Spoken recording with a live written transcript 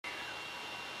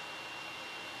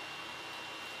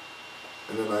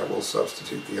and then I will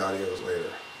substitute the audios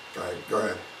later. Alright, go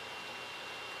ahead.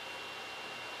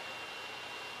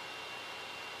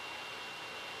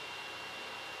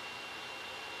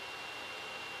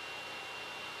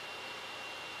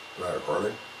 Am I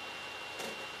recording?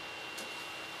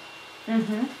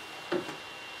 Mm-hmm.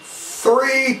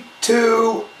 3,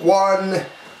 2, 1.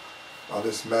 I'll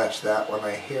just match that when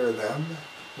I hear them.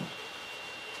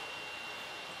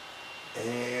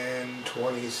 And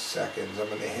 20 seconds. I'm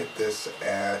going to hit this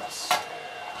at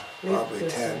probably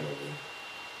 10.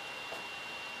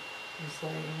 Just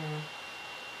let you know.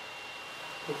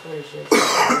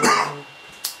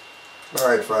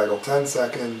 Alright, Fraggle, 10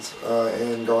 seconds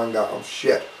and going down. Oh,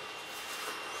 shit.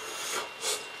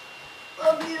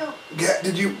 Love you. Yeah,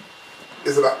 did you...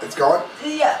 Is it up? It's going?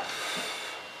 Yeah.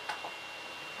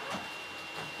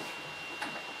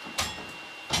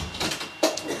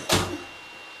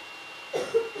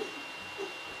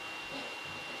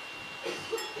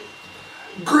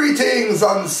 Greetings,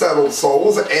 Unsettled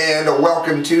Souls, and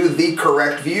welcome to The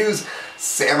Correct Views.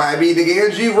 Sam I.B.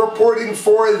 DeGangi reporting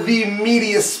for The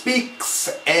Media Speaks,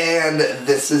 and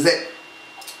this is it.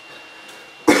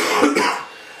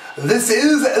 This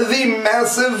is the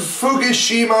massive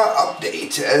Fukushima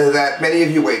update that many of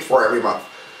you wait for every month.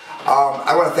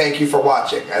 I want to thank you for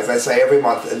watching. As I say every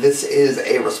month, this is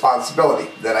a responsibility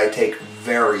that I take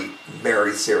very,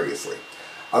 very seriously.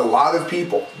 A lot of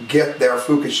people get their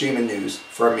Fukushima news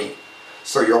from me.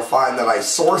 So you'll find that I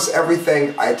source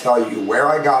everything, I tell you where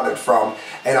I got it from,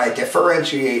 and I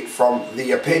differentiate from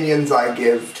the opinions I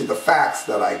give to the facts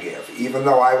that I give, even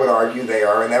though I would argue they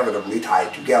are inevitably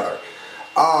tied together.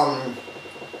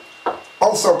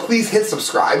 Also, please hit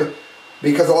subscribe,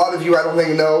 because a lot of you I don't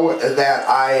think know that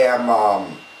I am,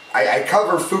 I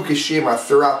cover Fukushima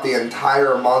throughout the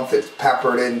entire month. It's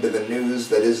peppered into the news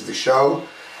that is the show.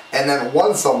 And then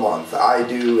once a month, I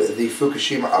do the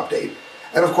Fukushima update.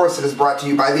 And of course, it is brought to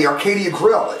you by the Arcadia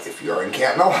Grill. If you're in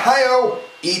Canton, Ohio,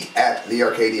 eat at the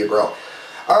Arcadia Grill.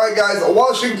 Alright guys,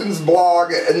 Washington's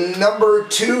blog, number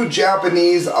 2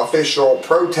 Japanese official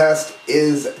protest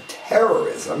is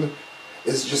terrorism.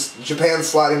 Is just Japan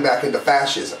sliding back into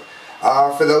fascism.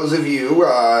 For those of you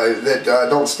that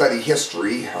don't study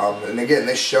history, and again,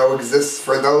 this show exists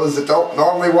for those that don't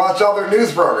normally watch other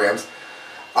news programs,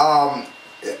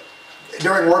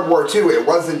 during World War II, it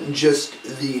wasn't just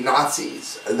the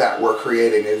Nazis that were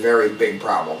creating a very big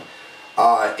problem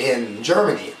in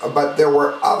Germany, but there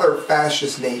were other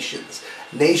fascist nations,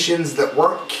 nations that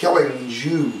weren't killing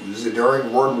Jews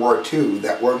during World War II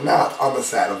that were not on the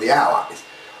side of the Allies.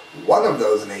 One of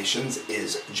those nations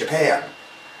is Japan.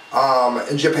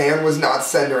 Japan was not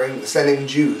sending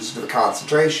Jews to the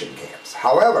concentration camps.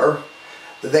 However,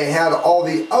 they had all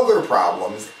the other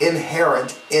problems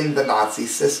inherent in the Nazi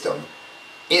system,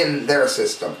 in their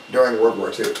system during World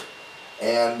War II.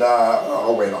 And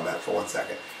I'll wait on that for 1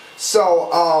 second. So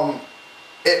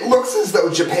it looks as though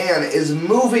Japan is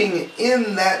moving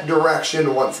in that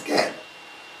direction once again.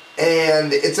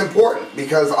 And it's important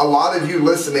because a lot of you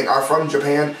listening are from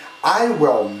Japan. I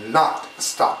will not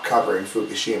stop covering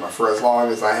Fukushima for as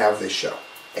long as I have this show.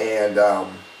 And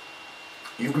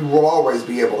you will always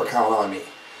be able to count on me.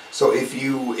 So if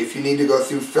you need to go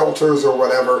through filters or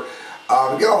whatever,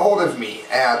 get a hold of me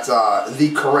at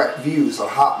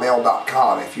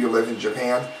thecorrectviews@hotmail.com. If you live in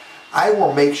Japan, I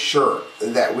will make sure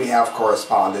that we have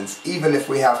correspondence, even if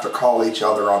we have to call each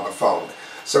other on the phone.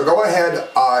 So go ahead,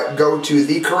 go to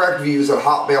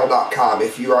thecorrectviews@hotmail.com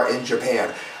if you are in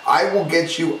Japan. I will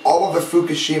get you all of the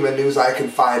Fukushima news I can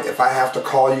find if I have to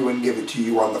call you and give it to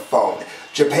you on the phone.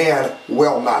 Japan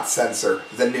will not censor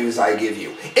the news I give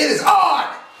you. It is on!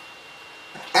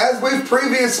 As we've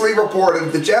previously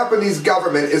reported, the Japanese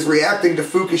government is reacting to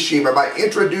Fukushima by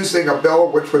introducing a bill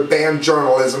which would ban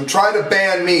journalism. Try to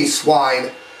ban me,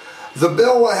 swine. The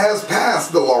bill has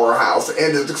passed the lower house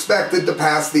and is expected to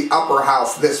pass the upper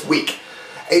house this week.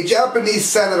 A Japanese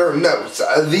senator notes,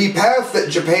 the path that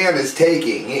Japan is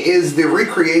taking is the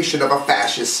recreation of a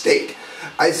fascist state.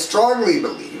 I strongly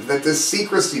believe that this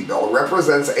secrecy bill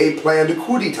represents a planned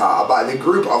coup d'etat by the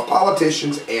group of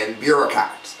politicians and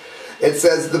bureaucrats. It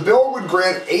says the bill would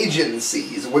grant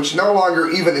agencies, which no longer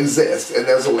even exist, and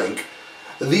there's a link,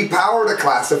 the power to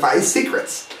classify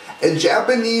secrets. And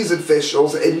Japanese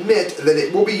officials admit that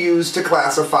it will be used to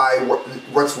classify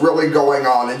what's really going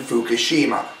on in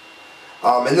Fukushima.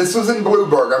 And this was in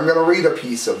Bloomberg. I'm going to read a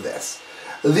piece of this.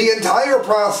 The entire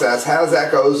process has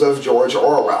echoes of George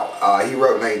Orwell. He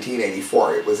wrote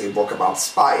 1984. It was a book about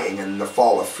spying and the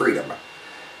fall of freedom.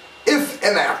 If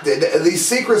enacted, the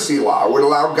secrecy law would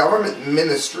allow government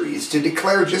ministries to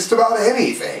declare just about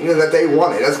anything that they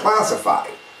wanted as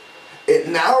classified. It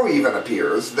now even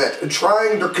appears that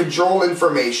trying to cajole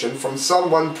information from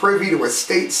someone privy to a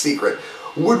state secret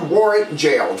would warrant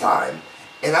jail time.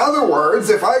 In other words,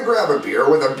 if I grab a beer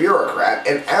with a bureaucrat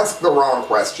and ask the wrong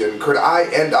question, could I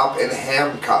end up in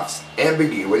handcuffs?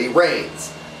 Ambiguity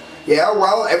reigns. Yeah,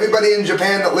 well, everybody in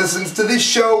Japan that listens to this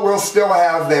show will still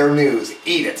have their news.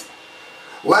 Eat it.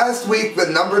 Last week, the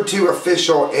number 2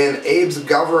 official in Abe's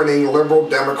governing Liberal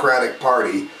Democratic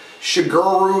Party,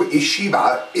 Shigeru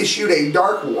Ishiba, issued a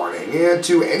dark warning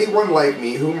to anyone like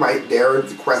me who might dare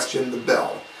to question the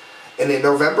bill. In a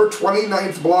November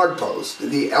 29th blog post,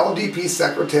 the LDP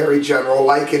Secretary General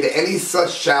likened any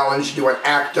such challenge to an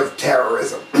act of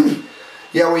terrorism.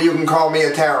 Yeah, well, you can call me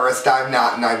a terrorist. I'm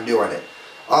not, and I'm doing it.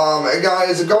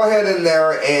 Guys, go ahead in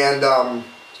there and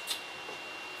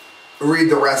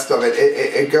read the rest of it.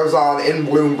 It goes on in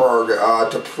Bloomberg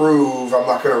to prove, I'm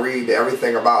not going to read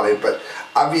everything about it, but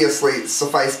obviously,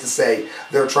 suffice to say,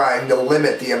 they're trying to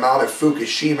limit the amount of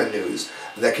Fukushima news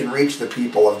that can reach the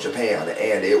people of Japan,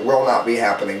 and it will not be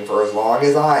happening for as long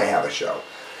as I have a show.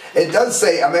 It does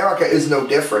say America is no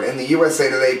different. In the USA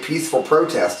Today, peaceful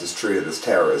protest is treated as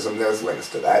terrorism. There's links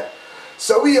to that.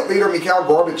 Soviet leader Mikhail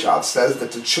Gorbachev says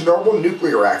that the Chernobyl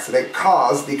nuclear accident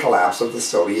caused the collapse of the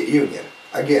Soviet Union.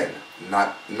 Again,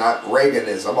 not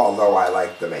Reaganism, although I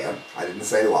like the man. I didn't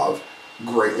say love.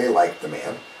 Greatly liked the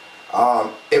man.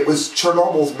 It was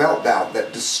Chernobyl's meltdown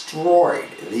that destroyed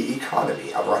the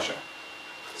economy of Russia.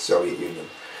 Soviet Union.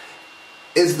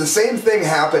 Is the same thing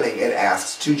happening, it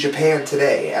asks, to Japan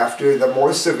today after the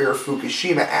more severe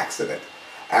Fukushima accident?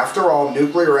 After all,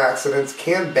 nuclear accidents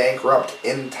can bankrupt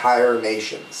entire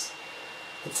nations.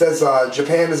 It says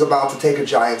Japan is about to take a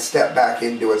giant step back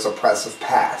into its oppressive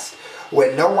past.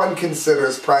 When one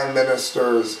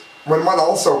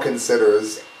also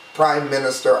considers Prime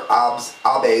Minister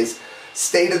Abe's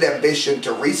stated ambition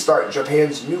to restart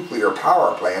Japan's nuclear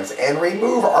power plants and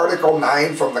remove Article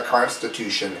 9 from the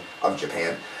Constitution of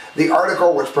Japan, the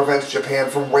article which prevents Japan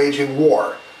from waging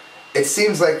war. It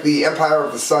seems like the Empire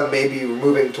of the Sun may be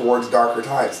moving towards darker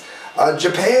times.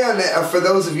 Japan, for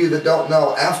those of you that don't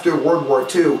know, after World War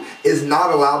II, is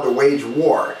not allowed to wage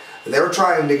war. They're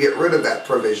trying to get rid of that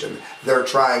provision. They're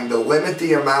trying to limit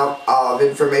the amount of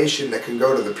information that can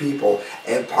go to the people,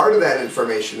 and part of that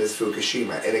information is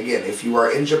Fukushima. And again, if you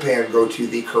are in Japan, go to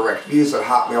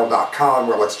thecorrectviews@hotmail.com.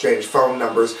 We'll exchange phone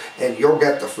numbers, and you'll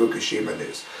get the Fukushima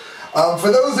news. For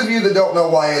those of you that don't know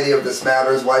why any of this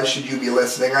matters, why should you be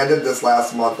listening? I did this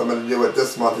last month. I'm going to do it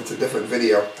this month. It's a different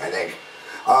video, I think.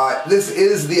 This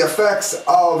is the effects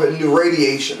of new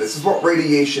radiation. This is what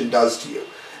radiation does to you.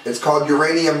 It's called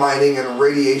uranium mining, and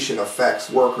radiation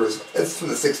affects workers. It's from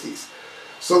the 60s.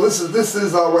 So this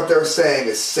is what they're saying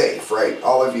is safe, right?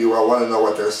 All of you want to know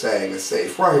what they're saying is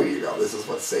safe. Well, here you go. This is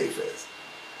what safe is.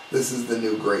 This is the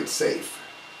new great safe.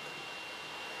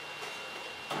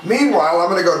 Meanwhile, I'm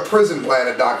going to go to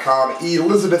prisonplanet.com.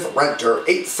 Elizabeth Renter,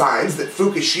 8 signs that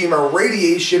Fukushima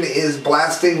radiation is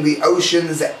blasting the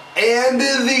oceans and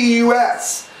the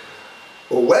U.S.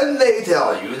 When they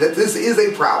tell you that this is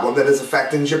a problem that is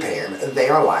affecting Japan, they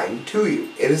are lying to you.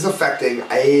 It is affecting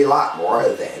a lot more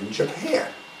than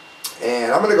Japan.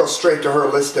 And I'm going to go straight to her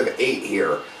list of 8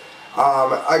 here.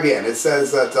 Again, it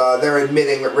says that they're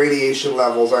admitting that radiation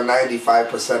levels are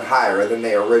 95% higher than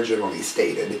they originally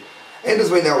stated. And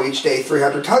as we know, each day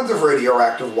 300 tons of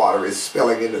radioactive water is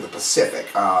spilling into the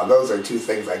Pacific. Those are 2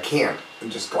 things I can't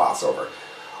just gloss over.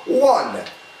 1.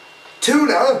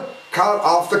 Tuna caught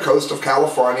off the coast of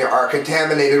California are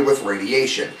contaminated with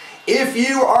radiation. If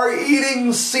you are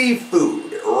eating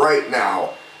seafood right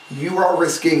now, you are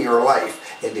risking your life.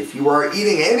 And if you are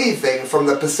eating anything from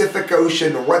the Pacific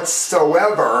Ocean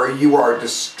whatsoever, you are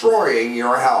destroying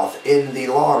your health in the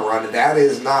long run. That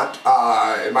is not,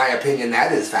 in my opinion,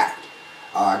 that is fact.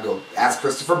 Go ask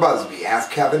Christopher Busby,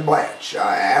 ask Kevin Blanche, go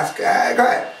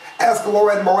ahead, ask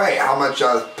Lauren Moe how much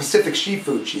Pacific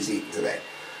seafood she's eaten today.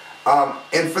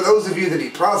 And for those of you that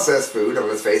eat processed food, and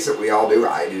let's face it, we all do,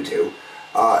 I do too,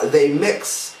 they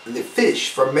mix the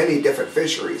fish from many different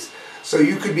fisheries. So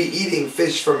you could be eating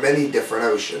fish from many different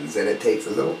oceans, and it takes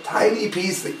a little tiny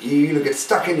piece that you get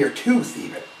stuck in your tooth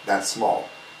even, that small,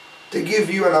 to give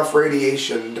you enough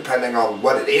radiation, depending on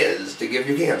what it is, to give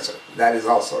you cancer. That is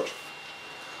also true.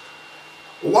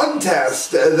 One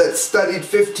test that studied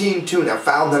 15 tuna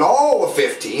found that all the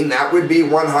 15, that would be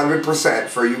 100%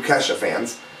 for you Kesha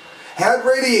fans, had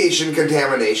radiation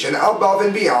contamination above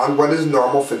and beyond what is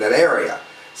normal for that area.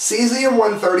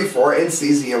 Cesium-134 and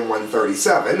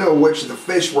Cesium-137, which the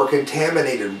fish were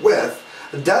contaminated with,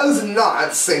 does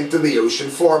not sink to the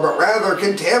ocean floor, but rather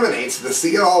contaminates the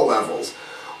sea at all levels.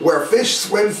 where fish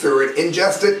swim through it,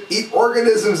 ingest it, eat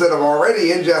organisms that have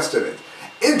already ingested it.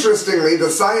 Interestingly, the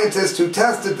scientists who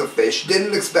tested the fish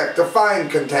didn't expect to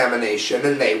find contamination,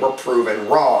 and they were proven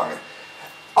wrong.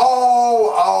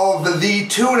 All of the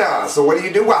tuna. So what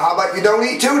do? Well, how about you don't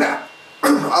eat tuna?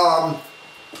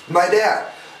 My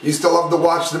dad used to love to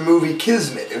watch the movie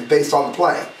Kismet, based on the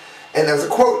play. And there's a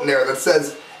quote in there that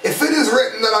says, "If it is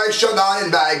written that I shall die in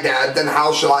Baghdad, then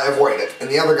how shall I avoid it?" And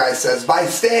the other guy says, "By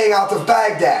staying out of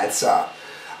Baghdad, sir."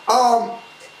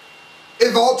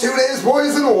 If all tuna is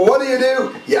poison, what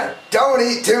do? You don't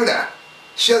eat tuna.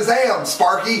 Shazam,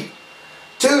 Sparky.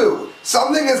 2.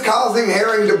 Something is causing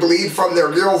herring to bleed from their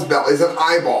gills, bellies, and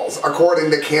eyeballs,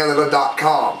 according to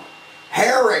Canada.com.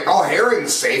 Herring. Oh,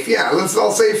 herring's safe. Yeah, that's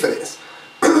how safe it is.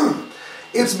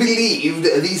 It's believed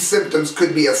these symptoms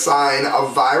could be a sign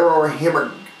of viral or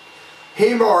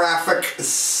hemorrhagic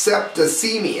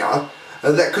septicemia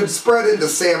that could spread into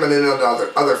salmon and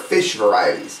other fish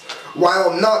varieties.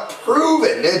 While not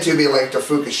proven to be linked to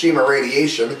Fukushima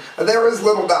radiation, there is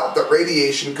little doubt that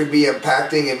radiation could be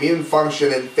impacting immune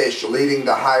function in fish, leading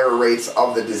to higher rates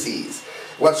of the disease.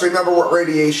 Let's remember what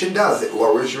radiation does. It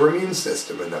lowers your immune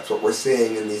system, and that's what we're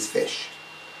seeing in these fish.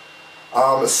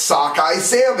 Sockeye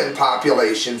salmon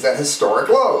populations at historic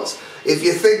lows. If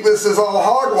you think this is all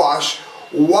hogwash,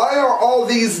 why are all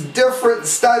these different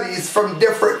studies from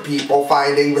different people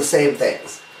finding the same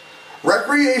things?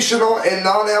 Recreational and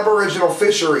non-Aboriginal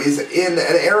fisheries in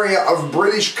an area of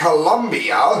British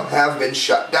Columbia have been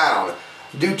shut down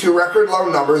due to record low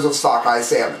numbers of sockeye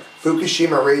salmon.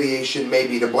 Fukushima radiation may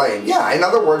be to blame. Yeah, in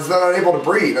other words, they're not able to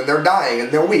breathe, and they're dying,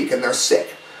 and they're weak, and they're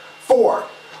sick. 4.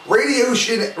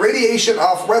 Radiation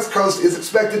off West Coast is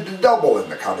expected to double in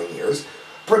the coming years.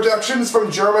 Projections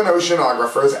from German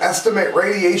oceanographers estimate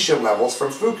radiation levels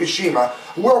from Fukushima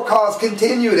will cause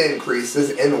continued increases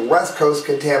in West Coast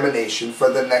contamination for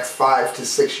the next 5 to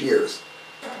 6 years.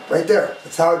 Right there.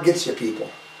 That's how it gets you, people.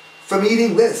 From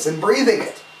eating this and breathing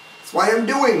it. That's why I'm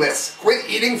doing this. Quit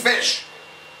eating fish.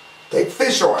 Take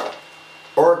fish oil.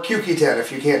 Or QQ10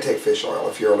 if you can't take fish oil,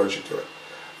 if you're allergic to it.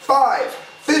 5.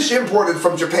 Fish imported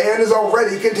from Japan is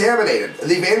already contaminated.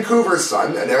 The Vancouver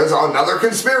Sun, and there's another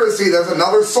conspiracy, there's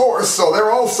another source, so they're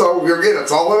also,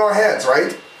 it's all in our heads,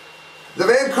 right? The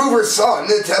Vancouver Sun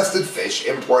tested fish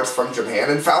imports from Japan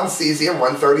and found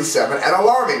cesium-137 at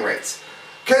alarming rates,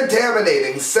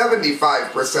 contaminating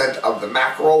 75% of the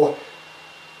mackerel,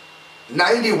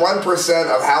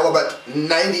 91% of halibut,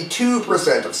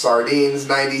 92% of sardines,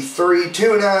 93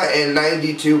 tuna, and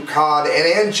 92 cod and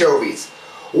anchovies.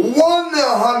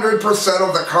 100%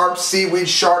 of the carp, seaweed,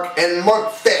 shark, and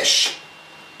monkfish.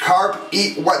 Carp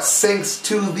eat what sinks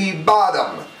to the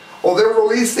bottom. Well, they're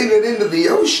releasing it into the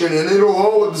ocean and it'll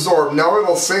all absorb. No,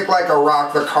 it'll sink like a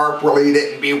rock. The carp will eat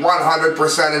it and be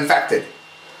 100% infected.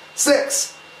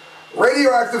 6.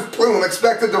 Radioactive plume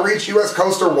expected to reach U.S.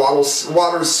 coastal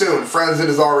waters soon. Friends, it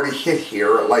has already hit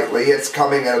here lightly. It's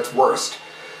coming at its worst.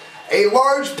 A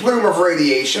large plume of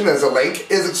radiation, as a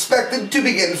link, is expected to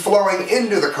begin flowing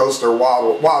into the coastal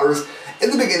waters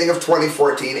in the beginning of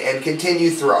 2014 and continue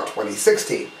throughout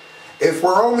 2016. If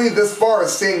we're only this far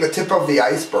as seeing the tip of the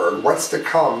iceberg, what's to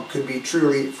come could be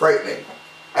truly frightening,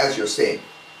 as you're seeing.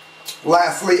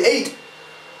 Lastly, 8.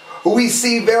 We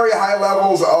see very high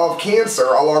levels of cancer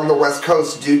along the West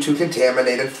Coast due to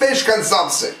contaminated fish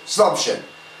consumption.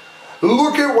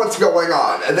 Look at what's going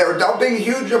on. They're dumping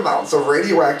huge amounts of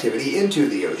radioactivity into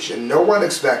the ocean. No one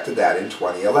expected that in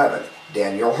 2011.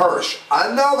 Daniel Hirsch,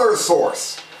 another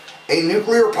source. A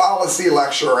nuclear policy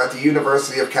lecturer at the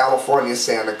University of California,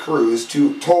 Santa Cruz,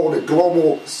 told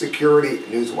Global Security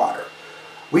Newswire,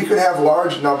 we could have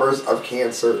large numbers of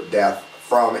cancer death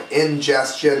from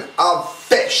ingestion of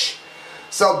fish.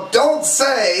 So don't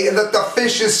say that the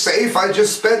fish is safe. I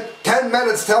just spent 10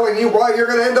 minutes telling you why you're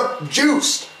going to end up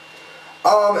juiced.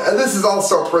 And this is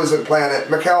also Prison Planet.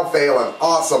 Mikhail Phelan,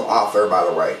 awesome author, by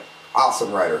the way.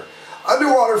 Awesome writer.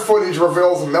 Underwater footage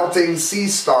reveals melting sea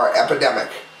star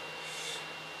epidemic.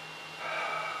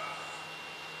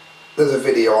 There's a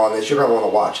video on this. You're going to want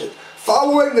to watch it.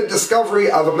 Following the discovery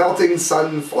of a melting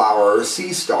sunflower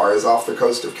sea stars off the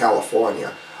coast of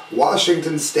California,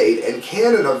 Washington State and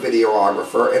Canada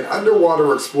videographer and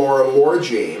underwater explorer Laura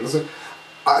James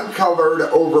uncovered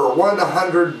over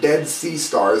 100 dead sea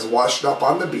stars washed up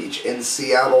on the beach in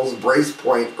Seattle's Brace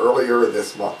Point earlier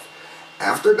this month.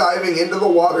 After diving into the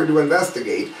water to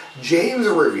investigate, James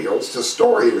reveals to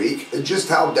StoryLeak just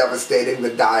how devastating the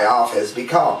die-off has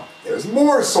become. There's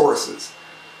more sources.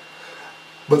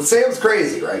 But Sam's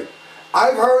crazy, right?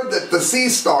 I've heard that the sea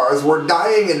stars were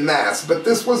dying in mass, but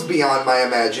this was beyond my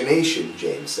imagination,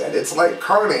 James said. It's like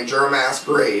carnage or a mass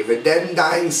grave, a dead and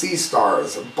dying sea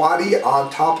stars, body on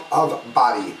top of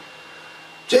body.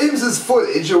 James's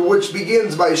footage, which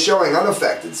begins by showing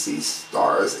unaffected sea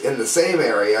stars in the same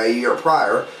area a year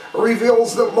prior,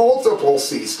 reveals that multiple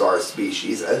sea star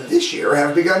species this year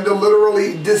have begun to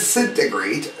literally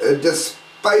disintegrate,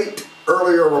 despite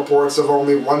earlier reports of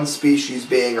only one species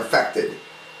being affected.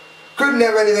 Couldn't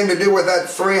have anything to do with that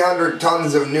 300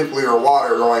 tons of nuclear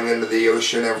water going into the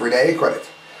ocean every day, could it?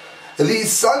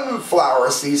 These sunflower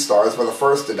sea stars were the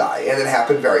first to die, and it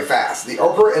happened very fast. The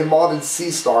ochre and malted sea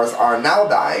stars are now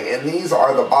dying, and these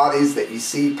are the bodies that you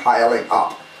see piling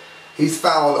up. He's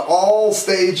found all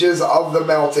stages of the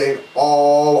melting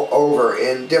all over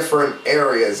in different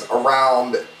areas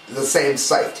around the same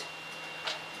site.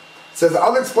 It says,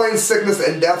 unexplained sickness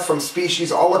and death from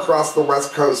species all across the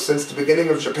west coast since the beginning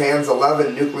of Japan's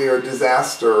 11 nuclear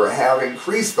disaster have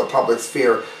increased the public's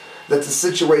fear that the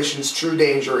situation's true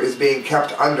danger is being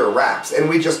kept under wraps. And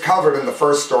we just covered in the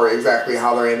first story exactly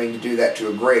how they're aiming to do that to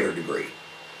a greater degree.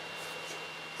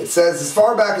 It says, as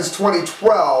far back as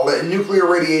 2012, nuclear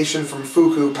radiation from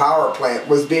Fukushima power plant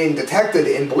was being detected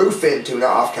in bluefin tuna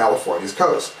off California's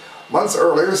coast. Months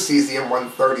earlier,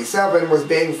 cesium-137 was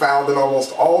being found in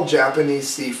almost all Japanese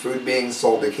seafood being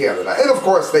sold to Canada. And of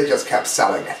course, they just kept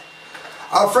selling it.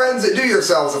 Friends, do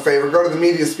yourselves a favor. Go to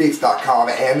themediaspeaks.com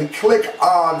and click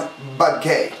on Bud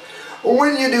K.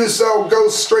 When you do so, go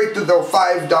straight to the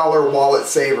 $5 wallet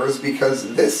savers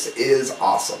because this is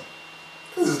awesome.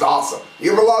 This is awesome.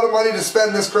 You have a lot of money to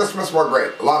spend this Christmas? Well,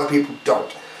 great. A lot of people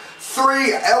don't.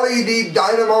 3 LED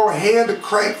dynamo hand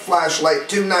crank flashlight,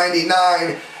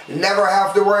 $2.99. Never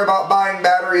have to worry about buying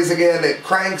batteries again. It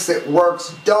cranks, it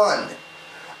works, done.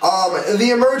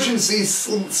 The emergency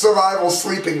survival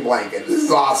sleeping blanket. This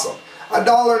is awesome.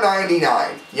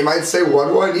 $1.99. You might say, what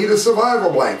do I need a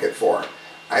survival blanket for?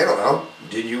 I don't know.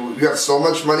 You have so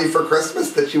much money for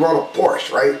Christmas that you want a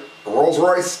Porsche, right? A Rolls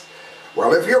Royce?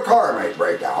 Well, if your car might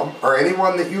break down, or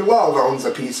anyone that you love owns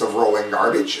a piece of rolling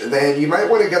garbage, then you might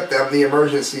want to get them the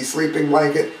emergency sleeping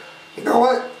blanket. You know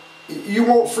what? You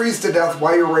won't freeze to death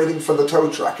while you're waiting for the tow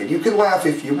truck. And you can laugh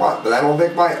if you want, but I don't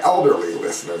think my elderly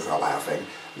listeners are laughing.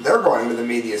 They're going to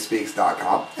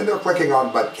themediaspeaks.com and they're clicking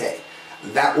on Bud K.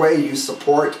 That way you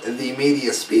support the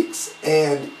Media Speaks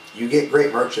and you get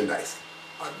great merchandise.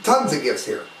 Tons of gifts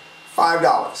here.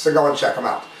 $5. So go and check them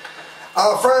out.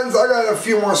 Friends, I got a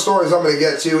few more stories I'm going to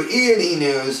get to. E&E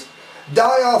News.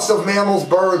 Die-offs of mammals,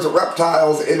 birds,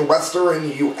 reptiles in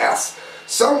western U.S.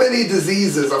 So many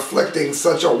diseases afflicting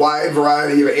such a wide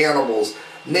variety of animals.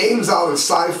 Names out of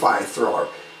sci-fi thriller.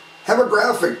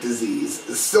 Hemorrhagic disease,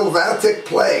 sylvatic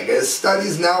plague, as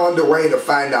studies now underway to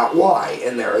find out why,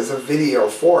 and there is a video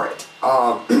for it.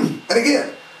 And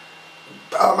again,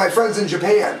 my friends in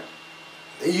Japan,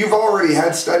 you've already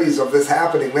had studies of this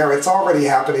happening there. It's already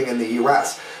happening in the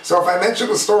U.S. So if I mention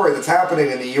a story that's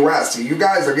happening in the U.S., you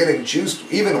guys are getting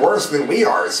juiced even worse than we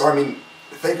are. So, I mean,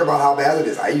 think about how bad it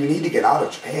is. You need to get out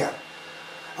of Japan.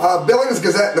 Billings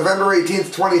Gazette, November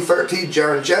 18th, 2013,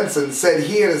 Jaron Jensen said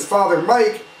he and his father,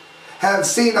 Mike, have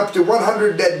seen up to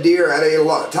 100 dead deer at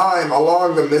a time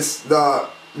along the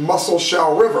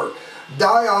Musselshell River.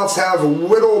 Die-offs have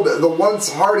whittled the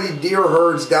once hardy deer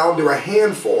herds down to a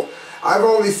handful. I've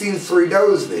only seen 3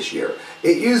 does this year.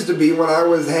 It used to be when I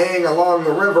was hanging along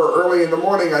the river early in the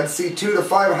morning, I'd see 200 to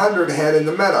 500 head in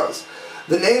the meadows.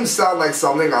 The names sound like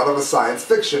something out of a science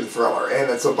fiction thriller,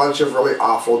 and it's a bunch of really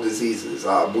awful diseases.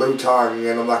 Blue tongue,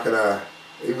 and I'm not going to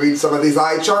read some of these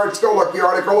eye charts. Go look the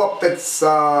article up. It's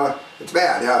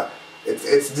bad, yeah.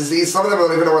 It's disease. Some of them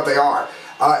don't even know what they are.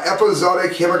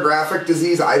 Episodic hemorrhagic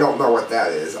disease, I don't know what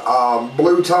that is.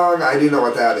 Blue tongue, I do know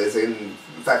what that is. It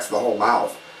affects the whole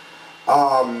mouth.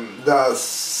 The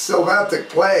sylvatic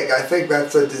plague, I think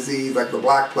that's a disease like the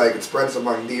black plague. It spreads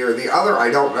among deer. The other, I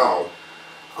don't know.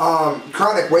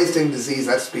 Chronic wasting disease,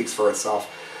 that speaks for itself.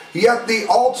 Yet the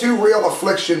all-too-real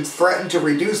afflictions threaten to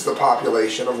reduce the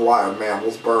population of wild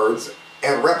mammals, birds,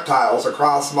 and reptiles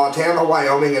across Montana,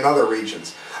 Wyoming, and other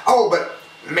regions. Oh, but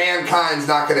mankind's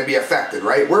not going to be affected,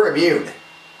 right? We're immune.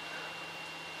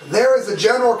 There is a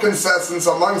general consensus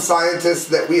among scientists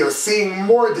that we are seeing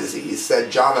more disease, said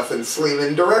Jonathan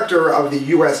Sleeman, director of the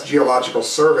U.S. Geological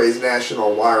Survey's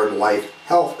National Wildlife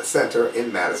Health Center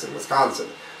in Madison, Wisconsin.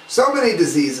 So many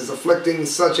diseases afflicting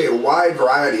such a wide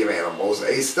variety of animals,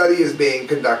 a study is being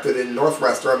conducted in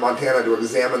northwestern Montana to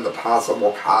examine the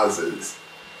possible causes.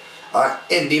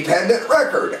 Independent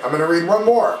record. I'm going to read one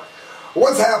more.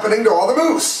 What's happening to all the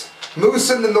moose?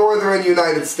 Moose in the northern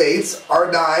United States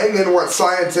are dying in what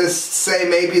scientists say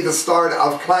may be the start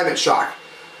of climate shock.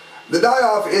 The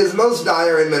die-off is most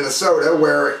dire in Minnesota,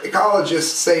 where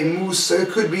ecologists say moose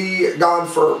could be gone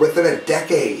for within a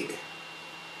decade.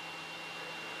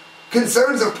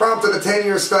 Concerns have prompted a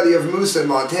 10-year study of moose in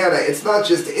Montana. It's not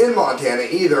just in Montana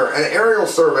either. An aerial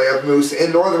survey of moose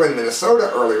in northern Minnesota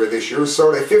earlier this year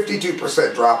showed a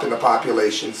 52% drop in the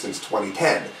population since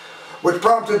 2010, which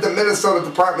prompted the Minnesota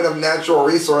Department of Natural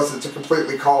Resources to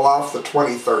completely call off the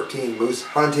 2013 moose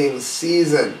hunting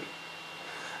season.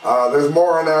 There's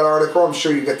more on that article. I'm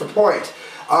sure you get the point.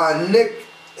 Nick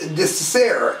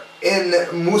DeSere in the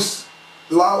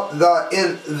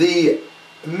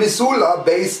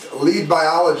Missoula-based lead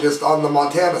biologist on the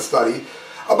Montana study,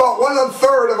 about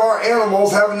 1/3 of our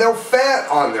animals have no fat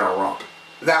on their rump.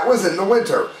 That was in the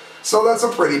winter, so that's a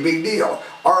pretty big deal.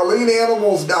 Are lean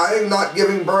animals dying, not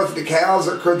giving birth to cows,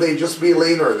 or could they just be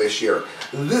leaner this year?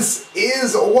 This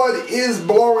is what is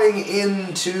blowing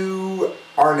into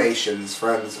our nations,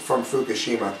 friends, from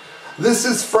Fukushima. This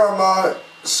is from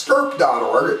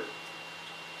skirp.org.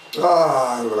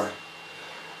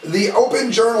 The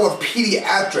Open Journal of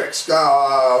Pediatrics.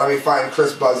 Let me find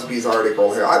Chris Busby's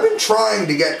article here. I've been trying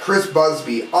to get Chris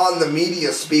Busby on the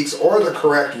Media Speaks or the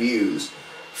Correct Views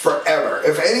forever.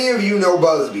 If any of you know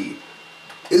Busby,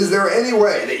 is there any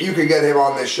way that you could get him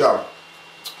on this show?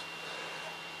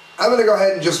 I'm going to go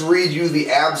ahead and just read you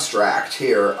the abstract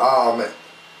here.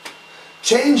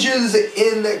 Changes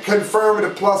in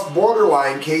confirmed plus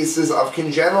borderline cases of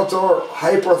congenital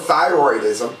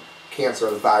hyperthyroidism, cancer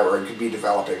of the thyroid could be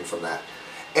developing from that,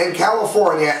 in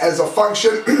California as a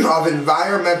function of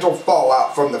environmental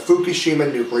fallout from the Fukushima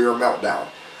nuclear meltdown.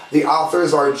 The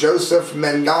authors are Joseph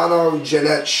Mangano,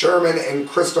 Jeanette Sherman, and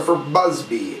Christopher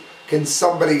Busby. Can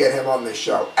somebody get him on this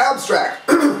show? Abstract.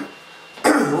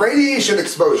 Radiation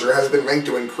exposure has been linked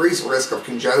to increased risk of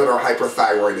congenital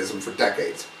hyperthyroidism for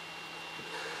decades.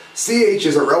 CH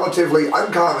is a relatively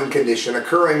uncommon condition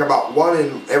occurring about 1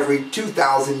 in every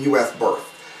 2,000 U.S. births.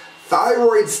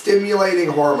 Thyroid-stimulating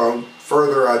hormone,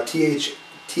 further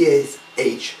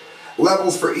TSH,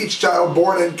 levels for each child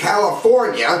born in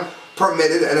California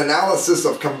permitted an analysis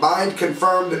of combined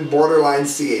confirmed and borderline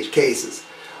CH cases.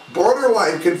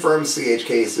 Borderline confirmed CH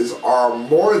cases are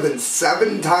more than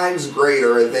 7 times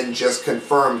greater than just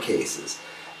confirmed cases.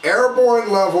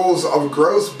 Airborne levels of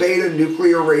gross beta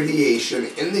nuclear radiation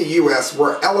in the U.S.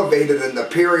 were elevated in the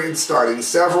period starting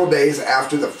several days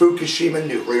after the Fukushima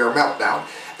nuclear meltdown,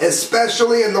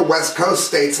 especially in the West Coast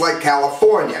states like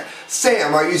California.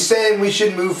 Sam, are you saying we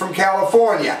should move from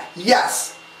California?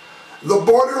 Yes. The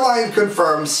borderline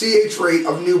confirmed CH rate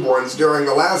of newborns during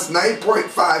the last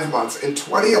 9.5 months in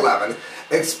 2011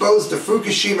 exposed to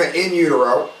Fukushima in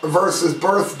utero versus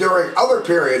birth during other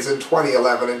periods in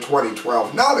 2011 and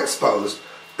 2012 not exposed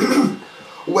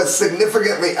was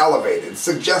significantly elevated,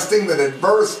 suggesting that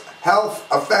adverse health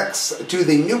effects to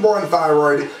the newborn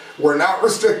thyroid were not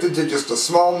restricted to just a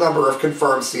small number of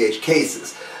confirmed CH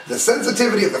cases. The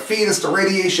sensitivity of the fetus to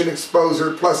radiation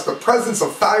exposure plus the presence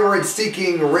of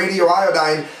thyroid-seeking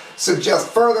radioiodine suggest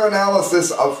further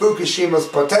analysis of Fukushima's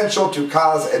potential to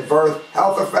cause adverse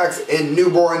health effects in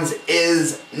newborns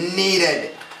is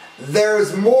needed.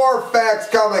 There's more facts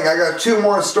coming. I got 2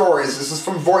 more stories. This is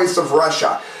from Voice of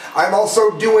Russia. I'm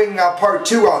also doing part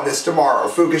 2 on this tomorrow.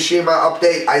 Fukushima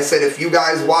update. I said if you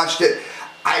guys watched it,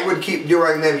 I would keep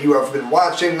doing them. You have been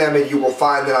watching them, and you will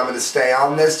find that I'm going to stay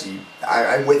on this.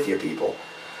 I'm with you, people.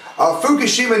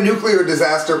 Fukushima nuclear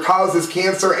disaster causes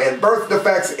cancer and birth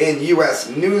defects in U.S.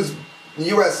 newborns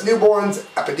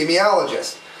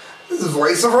epidemiologist. This is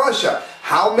Voice of Russia.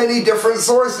 How many different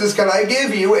sources can I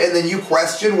give you, and then you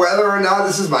question whether or not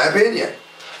this is my opinion?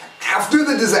 After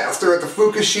the disaster at the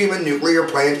Fukushima nuclear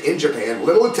plant in Japan,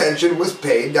 little attention was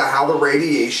paid to how the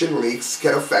radiation leaks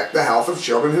can affect the health of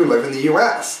children who live in the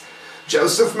U.S.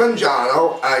 Joseph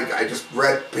Mangano, I just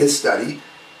read his study,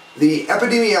 the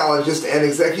epidemiologist and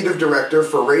executive director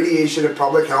for Radiation and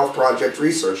Public Health Project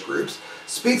Research Groups,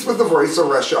 speaks with the Voice of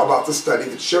Russia about the study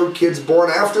that showed kids born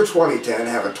after 2010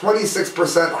 have a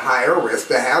 26% higher risk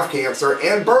to have cancer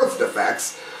and birth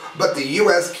defects, but the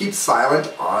U.S. keeps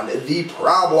silent on the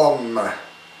problem.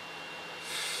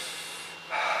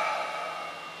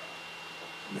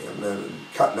 I'm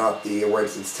cutting out the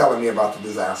words. It's telling me about the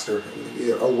disaster.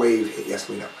 A wave hit. Yes,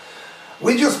 we know.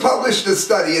 We just published a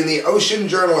study in the Ocean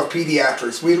Journal of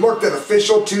Pediatrics. We looked at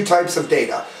official 2 types of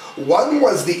data. One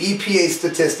was the EPA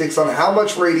statistics on how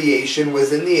much radiation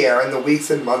was in the air in the weeks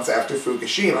and months after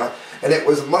Fukushima, and it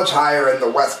was much higher in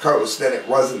the West Coast than it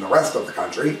was in the rest of the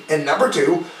country. And number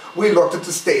 2 we looked at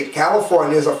the state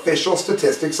California's official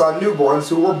statistics on newborns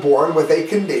who were born with a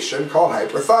condition called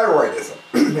hyperthyroidism.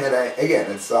 And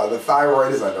again, it's the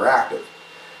thyroid is underactive.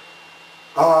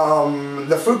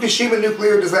 The Fukushima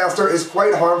nuclear disaster is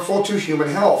quite harmful to human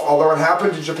health. Although it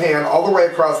happened to Japan all the way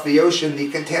across the ocean, the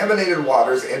contaminated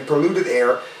waters and polluted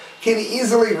air can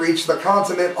easily reach the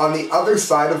continent on the other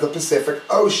side of the Pacific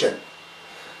Ocean.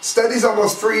 Studies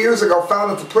almost 3 years ago found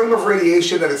that the plume of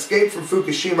radiation that escaped from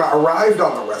Fukushima arrived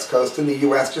on the west coast in the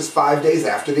U.S. just 5 days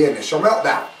after the initial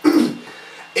meltdown.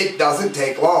 It doesn't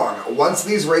take long. Once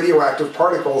these radioactive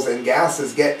particles and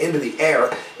gases get into the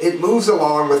air, it moves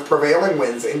along with prevailing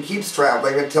winds and keeps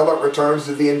traveling until it returns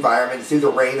to the environment through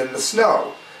the rain and the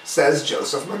snow, says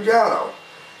Joseph Mangiano.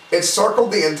 It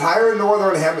circled the entire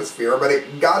northern hemisphere, but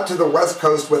it got to the west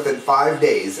coast within 5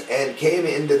 days and came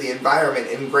into the environment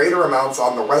in greater amounts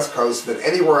on the west coast than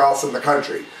anywhere else in the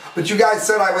country. But you guys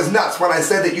said I was nuts when I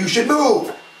said that you should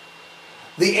move!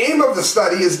 The aim of the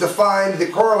study is to find the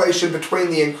correlation between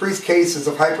the increased cases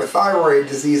of hyperthyroid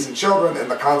disease in children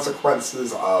and the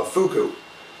consequences of Fuku.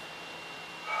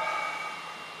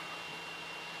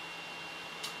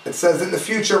 It says in the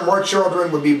future, more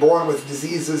children would be born with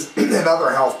diseases and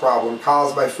other health problems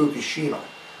caused by Fukushima.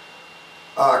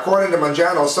 According to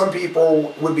Mangiano, some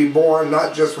people would be born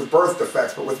not just with birth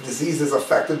defects, but with diseases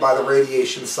affected by the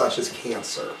radiation, such as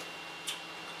cancer.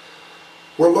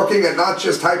 We're looking at not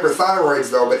just hyperthyroids,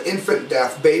 though, but infant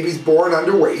death, babies born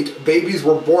underweight, babies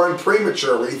were born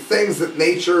prematurely, things that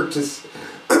nature to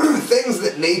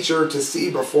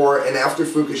see before and after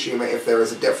Fukushima if there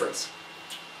is a difference.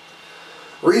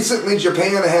 Recently,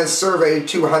 Japan has surveyed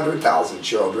 200,000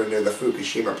 children near the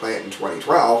Fukushima plant in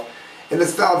 2012, and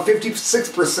has found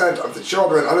 56% of the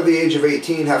children under the age of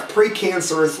 18 have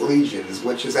precancerous lesions,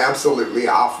 which is absolutely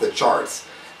off the charts,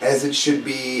 as it should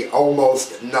be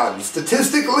almost none.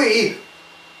 Statistically,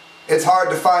 it's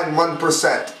hard to find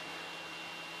 1%.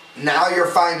 Now you're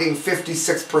finding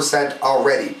 56%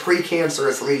 already.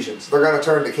 Precancerous lesions. They're going to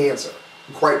turn to cancer,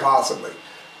 quite possibly.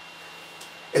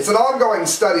 It's an ongoing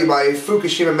study by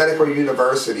Fukushima Medical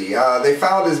University. They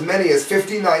found as many as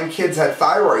 59 kids had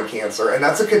thyroid cancer, and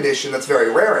that's a condition that's very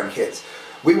rare in kids.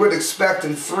 We would expect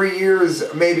in 3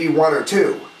 years, maybe 1 or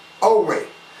 2. Only.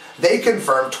 They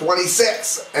confirmed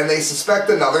 26, and they suspect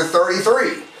another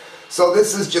 33. So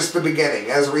this is just the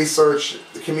beginning. As research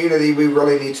community, we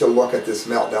really need to look at this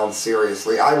meltdown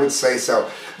seriously. I would say so.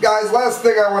 Guys, last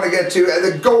thing I want to get to,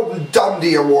 the Golden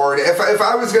Dundee Award. If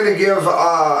I was going to give...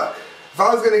 If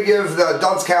I was going to give the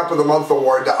Dunce Cap of the Month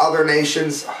award to other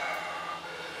nations,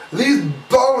 these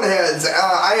boneheads,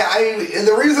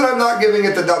 the reason I'm not giving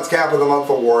it the Dunce Cap of the Month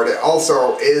award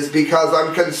also is because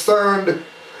I'm concerned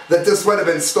that this would have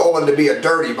been stolen to be a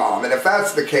dirty bomb. And if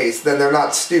that's the case, then they're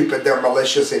not stupid, they're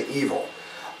malicious and evil.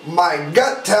 My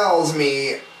gut tells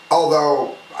me,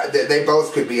 although they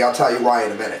both could be, I'll tell you why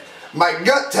in a minute. My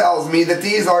gut tells me that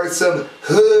these are some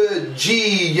hood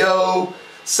G-yo,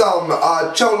 some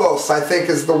cholos, I think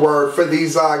is the word, for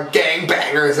these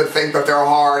gangbangers that think that they're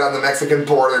hard on the Mexican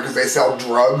border because they sell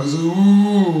drugs.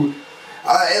 Ooh.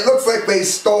 It looks like they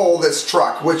stole this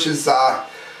truck, which is,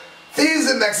 thieves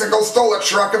in Mexico stole a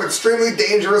truck of extremely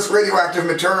dangerous radioactive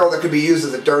material that could be used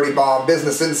as a dirty bomb.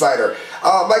 Business Insider.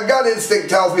 My gut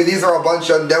instinct tells me these are a bunch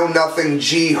of know-nothing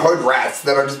G hood rats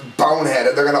that are just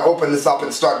boneheaded. They're going to open this up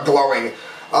and start glowing.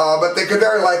 But they could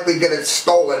very likely get it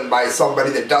stolen by somebody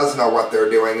that does know what they're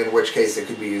doing, in which case it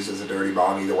could be used as a dirty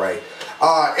bomb either way.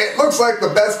 It looks like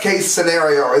the best case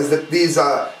scenario is that these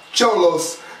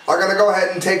cholos are going to go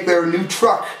ahead and take their new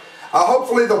truck.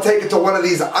 Hopefully they'll take it to one of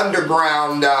these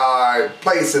underground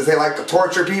places they like to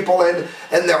torture people in,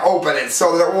 and they'll open it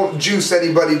so that it won't juice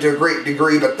anybody to a great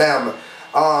degree but them.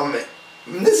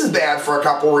 This is bad for a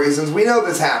couple reasons. We know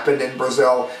this happened in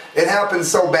Brazil. It happened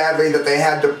so badly that they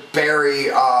had to bury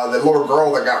the little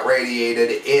girl that got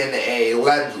radiated in a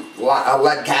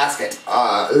lead casket.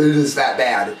 It is that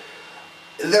bad.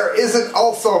 There isn't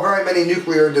also very many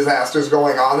nuclear disasters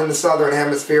going on in the southern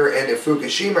hemisphere, and if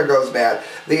Fukushima goes bad,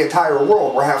 the entire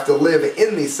world will have to live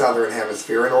in the southern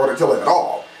hemisphere in order to live at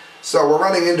all. So we're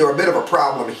running into a bit of a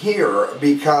problem here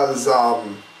because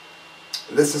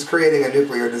this is creating a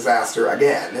nuclear disaster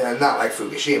again, and not like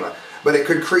Fukushima, but it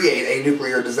could create a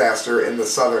nuclear disaster in the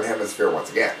southern hemisphere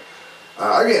once again.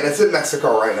 Again, it's in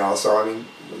Mexico right now, so I mean,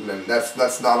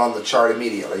 that's not on the chart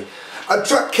immediately. A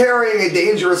truck carrying a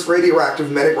dangerous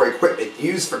radioactive medical equipment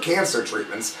used for cancer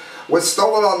treatments was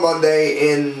stolen on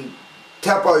Monday in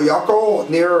Tepeyaco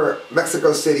near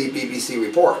Mexico City, BBC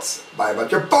reports, by a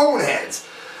bunch of boneheads.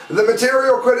 The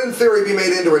material could, in theory, be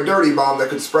made into a dirty bomb that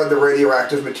could spread the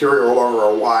radioactive material over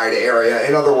a wide area.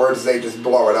 In other words, they just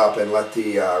blow it up and let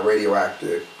the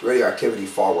radioactivity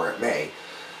fall where it may.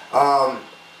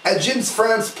 Agence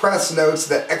France Press notes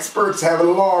that experts have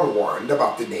long warned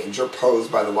about the danger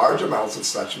posed by the large amounts of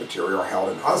such material held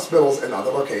in hospitals and other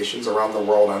locations around the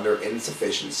world under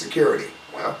insufficient security.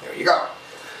 Well, there you go.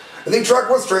 The truck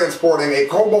was transporting a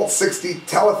cobalt-60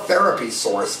 teletherapy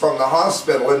source from the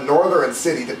hospital in northern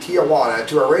city to Tijuana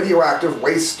to a radioactive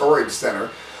waste storage center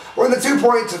when the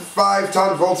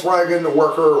 2.5-ton Volkswagen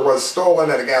worker was stolen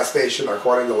at a gas station,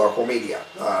 according to local media,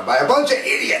 by a bunch of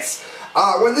idiots.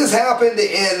 When this happened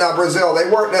in Brazil, they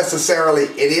weren't necessarily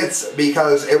idiots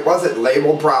because it wasn't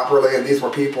labeled properly and these were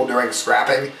people doing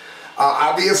scrapping.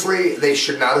 Obviously, they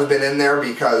should not have been in there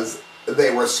because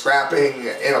they were scrapping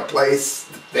in a place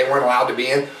they weren't allowed to be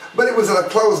in, but it was in a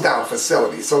closed down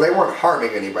facility, so they weren't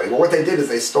harming anybody. But what they did is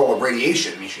they stole a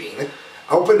radiation machine,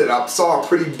 opened it up, saw a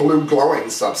pretty blue glowing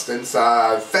substance,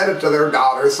 fed it to their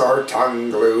daughter, saw her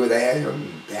tongue glue, they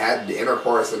had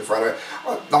intercourse in front of it.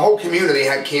 The whole community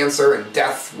had cancer and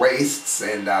death wastes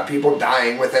and people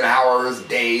dying within hours,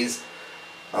 days.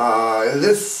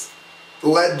 This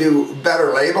led to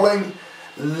better labeling.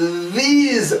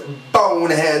 These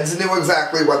boneheads knew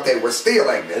exactly what they were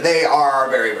stealing. They are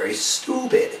very, very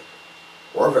stupid.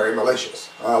 Or very malicious.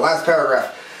 Last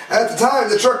paragraph. At the time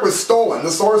the truck was stolen,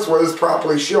 the source was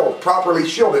properly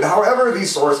shielded. However, the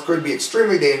source could be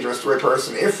extremely dangerous to a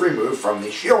person if removed from the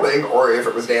shielding or if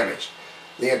it was damaged,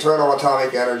 the Internal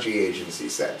Atomic Energy Agency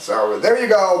said. So there you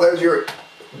go. There's your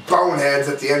boneheads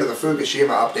at the end of the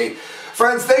Fukushima update.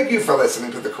 Friends, thank you for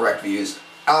listening to The Correct Views.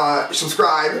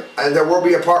 Subscribe, and there will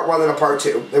be a part 1 and a part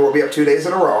 2. They will be up 2 days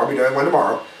in a row. I'll be doing one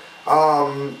tomorrow.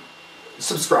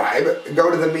 Subscribe.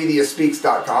 Go to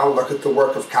themediaspeaks.com. Look at the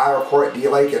work of Kyle, Court, D.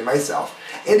 Lake, and myself.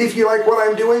 And if you like what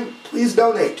I'm doing, please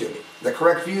donate to me.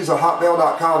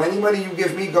 TheCorrectViews@hotmail.com. Any money you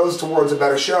give me goes towards a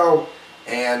better show.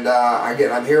 And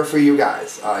again, I'm here for you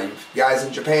guys. You guys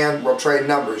in Japan, we'll trade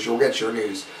numbers. You'll get your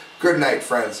news. Good night,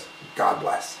 friends. God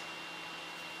bless.